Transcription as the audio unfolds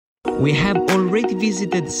We have already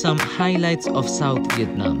visited some highlights of South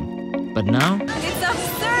Vietnam, but now It's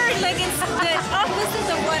absurd, like it's the opposite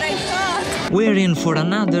of what I thought. we're in for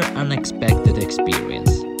another unexpected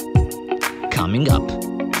experience. Coming up.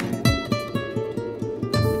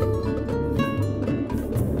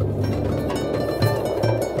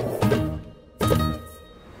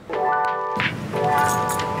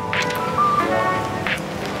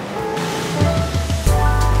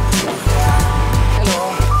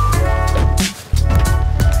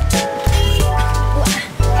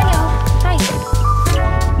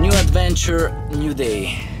 New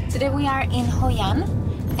day. Today we are in Hoi An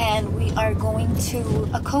and we are going to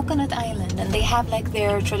a coconut island, and they have like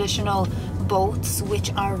their traditional boats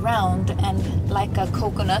which are round and like a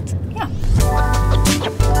coconut. Yeah.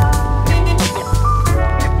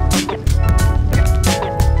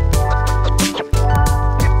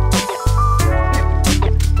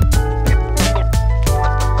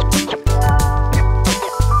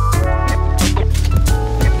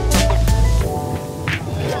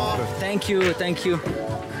 Thank you.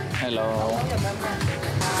 Hello.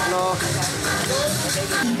 Hello.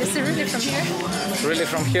 Is it really from here? Really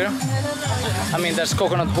from here? I mean, there's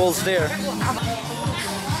coconut balls there.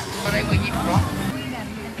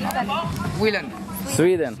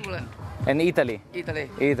 Sweden. And Italy.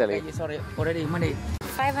 Italy. Sorry, already money.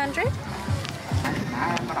 500?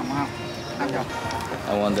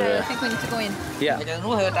 I wonder. I think we need to go in. Yeah.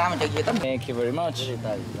 Thank you very much.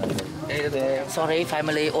 Sorry,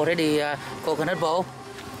 family already coconut ball.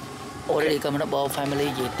 Already coconut ball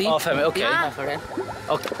family. Oh, family. Okay. Yeah. My friend.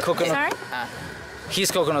 Okay. Coconut. Sorry?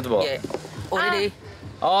 His coconut ball. Yeah. Already.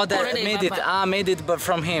 Oh, that Already, made it. Mama. Made it, but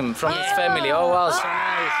from him, from his family. Oh wow, so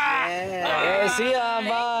nice. Yeah. See ya.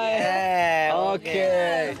 Bye. Yeah.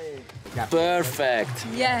 Okay. Perfect.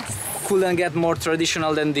 Yes. Couldn't get more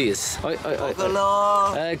traditional than this. Oi, oi, oi.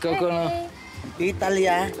 Hey, coconut.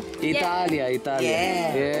 Italia. Italia.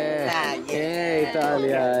 Yeah. Yeah,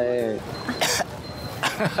 Italia. Yeah.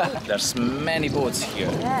 There's many boats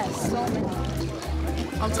here. Yes, so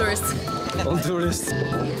many. All tourists. All tourists.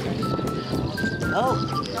 Oh,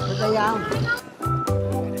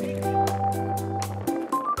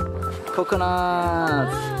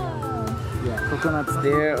 Coconuts. Yeah, coconuts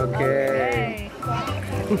there. Okay.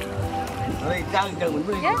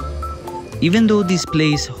 Even though this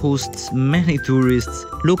place hosts many tourists,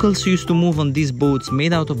 locals used to move on these boats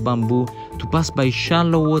made out of bamboo to pass by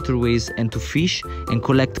shallow waterways and to fish and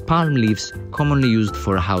collect palm leaves commonly used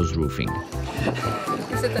for house roofing.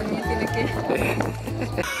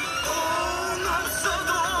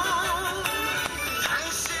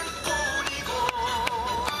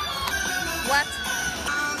 What?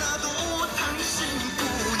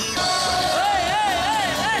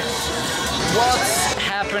 What's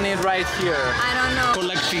happening right here? I don't know.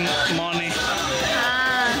 Collecting money. Oh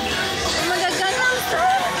my god, Gangnam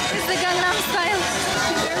Style! It's the Gangnam Style.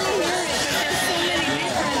 You barely hear it, but there's so many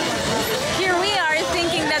different. Here we are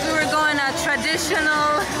thinking that we were going a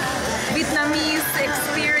traditional Vietnamese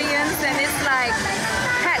experience, and it's like,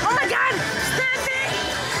 hey, oh my god, standing!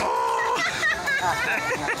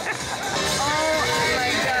 Oh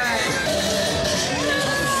my god.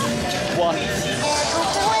 What?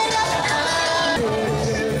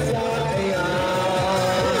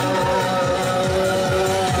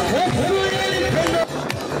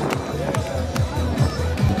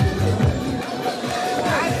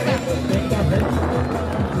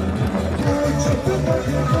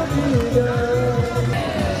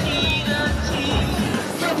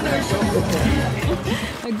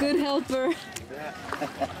 A good helper.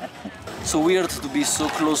 So weird to be so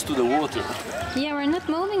close to the water. Yeah, we're not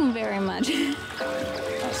moving very much.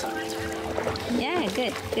 Yeah,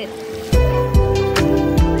 good, good.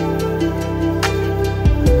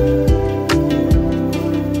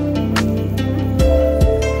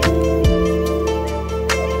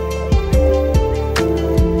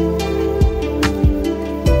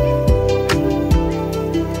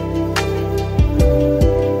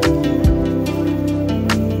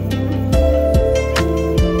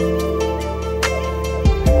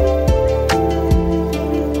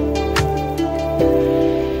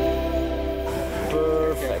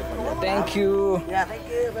 Thank you. Yeah, thank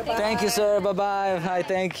you. Bye-bye. Thank you, sir. Bye-bye. Hi,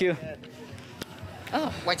 thank you.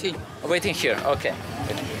 Oh, waiting. Waiting here. Okay.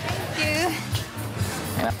 Thank you.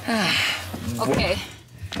 Okay.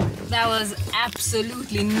 That was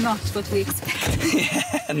absolutely not what we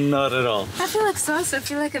expected. Not at all. I feel exhausted. I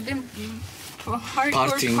feel like I've been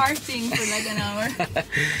hardcore partying for like an hour.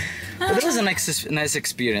 But it was a nice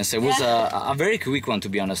experience. It was a very quick one, to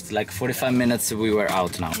be honest. Like 45 minutes, we were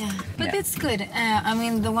out now. Yeah, but it's good. I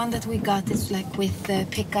mean, the one that we got is like with the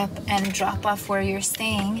pickup and drop off where you're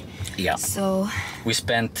staying. Yeah. So we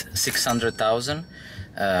spent 600,000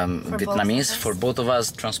 Vietnamese for both of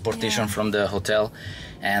us, transportation from the hotel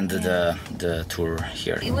and the tour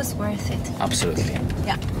here. It was worth it. Absolutely.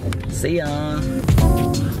 Yeah. See ya.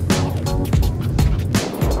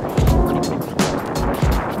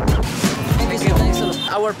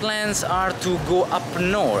 Our plans are to go up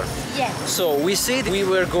north. Yeah. So we said we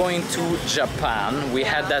were going to Japan. We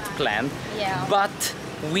had that planned. Yeah. But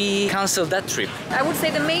we canceled that trip. I would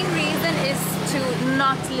say the main reason is to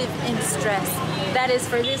not live in stress. That is,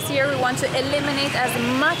 for this year, we want to eliminate as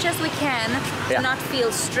much as we can to not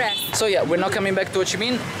feel stressed. So yeah, we're not coming back to Ho Chi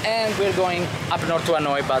Minh and we're going up north to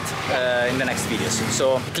Hanoi, but in the next videos.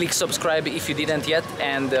 So click subscribe if you didn't yet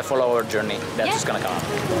and follow our journey. That's just gonna come up.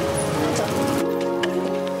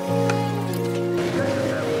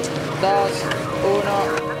 2, 1.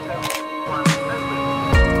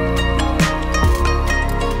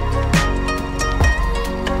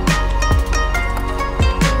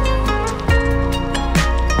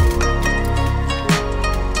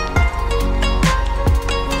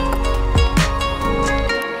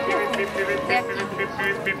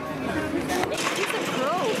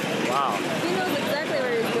 Wow. He knows exactly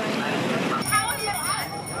where he's going.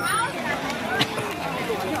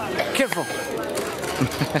 Careful.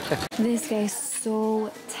 This guy's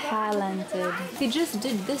so talented. He just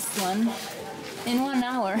did this one in 1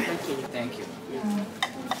 hour. Thank you.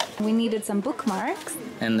 We needed some bookmarks.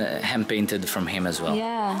 And hand painted from him as well.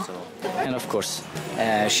 Yeah. So, and of course,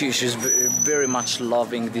 she's very much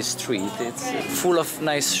loving this street. It's full of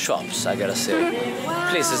nice shops, I gotta say. Wow,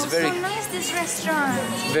 Place is very, so nice, this restaurant.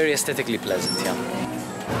 very aesthetically pleasant. Yeah.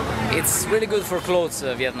 It's really good for clothes,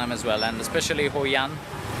 Vietnam as well, and especially Hoi An.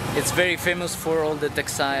 It's very famous for all the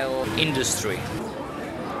textile industry.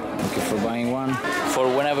 Thank you for buying one. For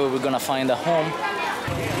whenever we're gonna find a home.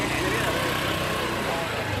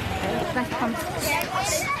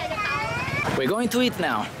 We're going to eat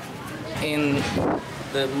now in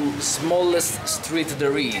the smallest street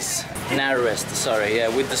there is. Narrowest, sorry, yeah,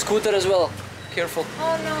 with the scooter as well. Careful.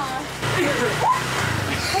 Oh no.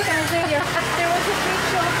 What can I say here? There was a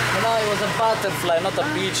picture. No, it was a butterfly, not a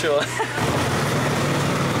bicho.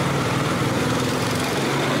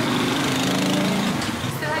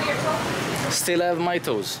 Still have your toe? Still have my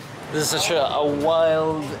toes. This is such a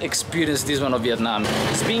wild experience, this one of Vietnam.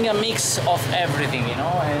 It's being a mix of everything, you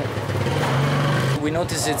know? And we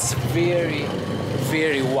notice it's very,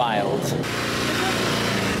 very wild.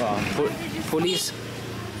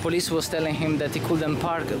 Police was telling him that he couldn't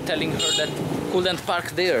park, telling her that couldn't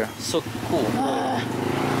park there. So cool.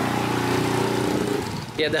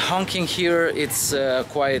 Yeah, the honking here, it's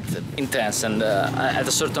quite intense and at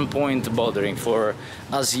a certain point bothering for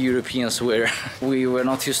us Europeans where we were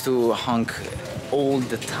not used to honk all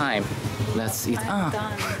the time. Let's eat. I'm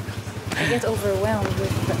done. I get overwhelmed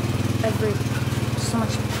with so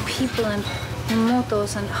much people and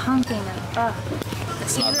motos and honking and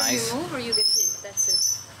It's not nice. You move or you get hit, that's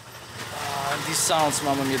it. These sounds,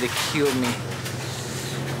 mamma mia, they kill me.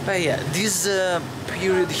 But yeah, this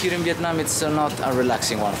period here in Vietnam, it's not a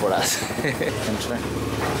relaxing one for us. Can try.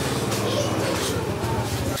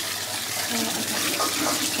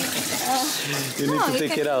 You need to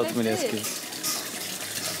take it out, Mineski.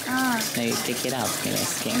 No, you take it out,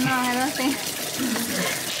 Mineski. No, I don't think.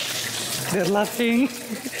 They're laughing.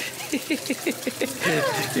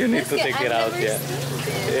 You need to take it out, yeah.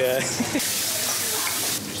 Yeah.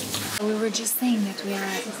 We were just saying that we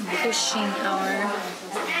are pushing our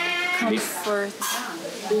comfort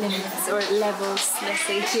limits or levels. Let's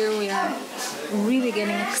say here we are really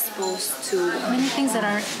getting exposed to many things that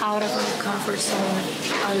are out of our comfort zone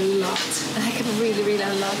a lot. Like really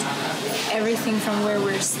a lot. Everything from where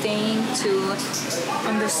we're staying to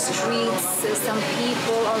on the streets, some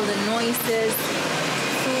people, all the noises,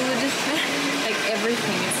 food, like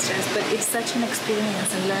everything is just, but it's such an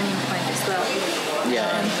experience and learning point as well.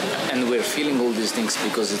 Yeah, and we're feeling all these things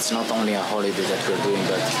because it's not only a holiday that we're doing,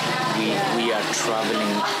 but we are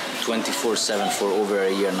traveling 24/7 for over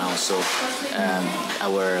a year now. So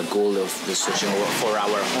our goal of the searching for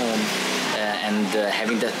our home and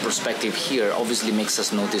having that perspective here obviously makes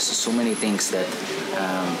us notice so many things that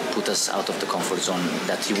put us out of the comfort zone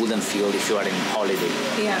that you wouldn't feel if you are in holiday.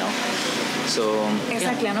 Yeah. You know? So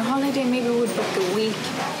exactly. On a holiday, maybe we would book a week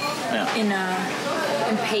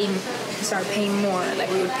in pain start paying more. Like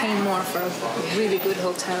we would pay more for a really good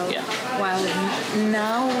hotel. Yeah. While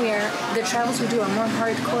now the travels we do are more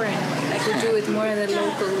hardcore in a way. Like we do it more the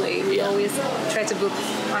local way. We always try to book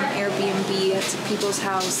on Airbnb at people's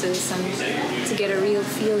houses and to get a real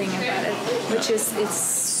feeling about it, which is it's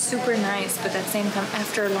super nice. But at the same time,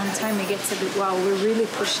 after a long time, it gets a bit wow. We're really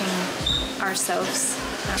pushing ourselves.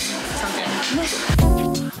 Sometimes.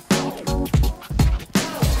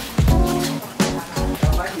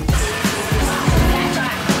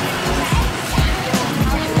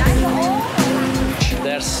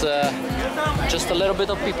 There's just a little bit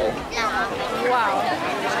of people. Wow.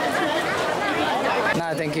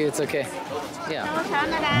 No, thank you, it's okay. Yeah.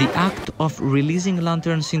 The act of releasing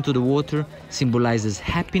lanterns into the water symbolizes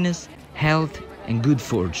happiness, health, and good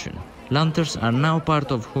fortune. Lanterns are now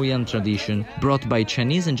part of Hoi An tradition brought by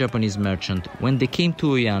Chinese and Japanese merchants when they came to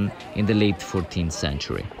Hoi An in the late 14th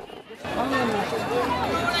century.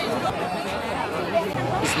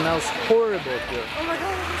 It smells horrible here. Oh my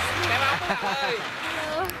god.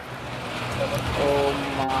 Oh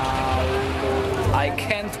my Lord. I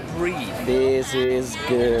can't breathe. This is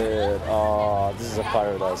good. Oh, this is a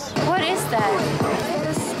paradise. What is that? Is that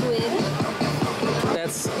a squid?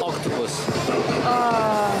 That's octopus. I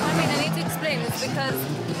mean, I need to explain. It's because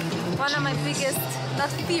one of my biggest, not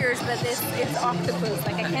fears, but it's octopus.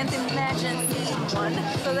 Like I can't imagine seeing one.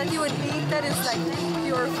 So that you would eat that is like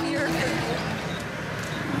pure fear for you.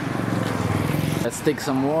 Let's take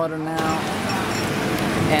some water now.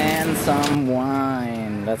 And some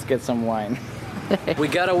wine. Let's get some wine. We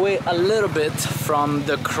got away a little bit from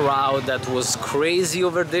the crowd that was crazy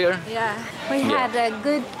over there. Yeah, we had a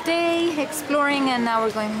good day exploring and now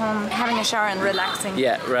we're going home, having a shower and relaxing.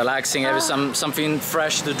 Yeah, relaxing, have something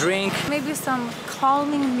fresh to drink. Maybe some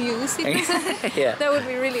calming music. Yeah. That would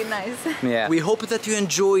be really nice. Yeah. We hope that you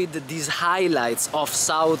enjoyed these highlights of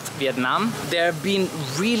South Vietnam. They've been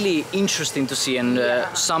really interesting to see and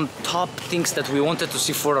some top things that we wanted to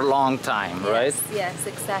see for a long time, right? Yes,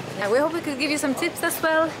 exactly. We hope we could give you some tips as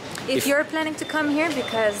well if you're planning to come here,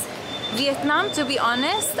 because Vietnam, to be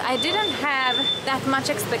honest, I didn't have that much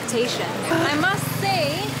expectation. I must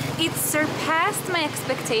say it surpassed my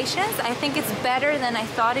expectations. I think it's better than I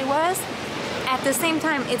thought it was. At the same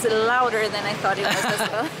time, it's louder than I thought it was as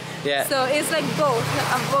well. Yeah. So it's like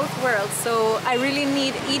both worlds. So I really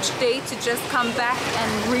need each day to just come back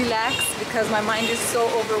and relax because my mind is so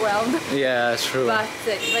overwhelmed. Yeah, it's true. But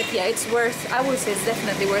yeah, it's worth, I would say it's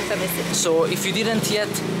definitely worth a visit. So if you didn't yet,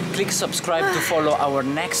 click subscribe to follow our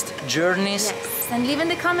next journeys. Yes, and leave in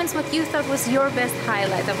the comments what you thought was your best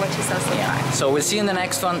highlight of what you saw so far. So we'll see you in the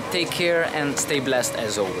next one. Take care and stay blessed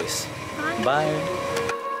as always. Bye.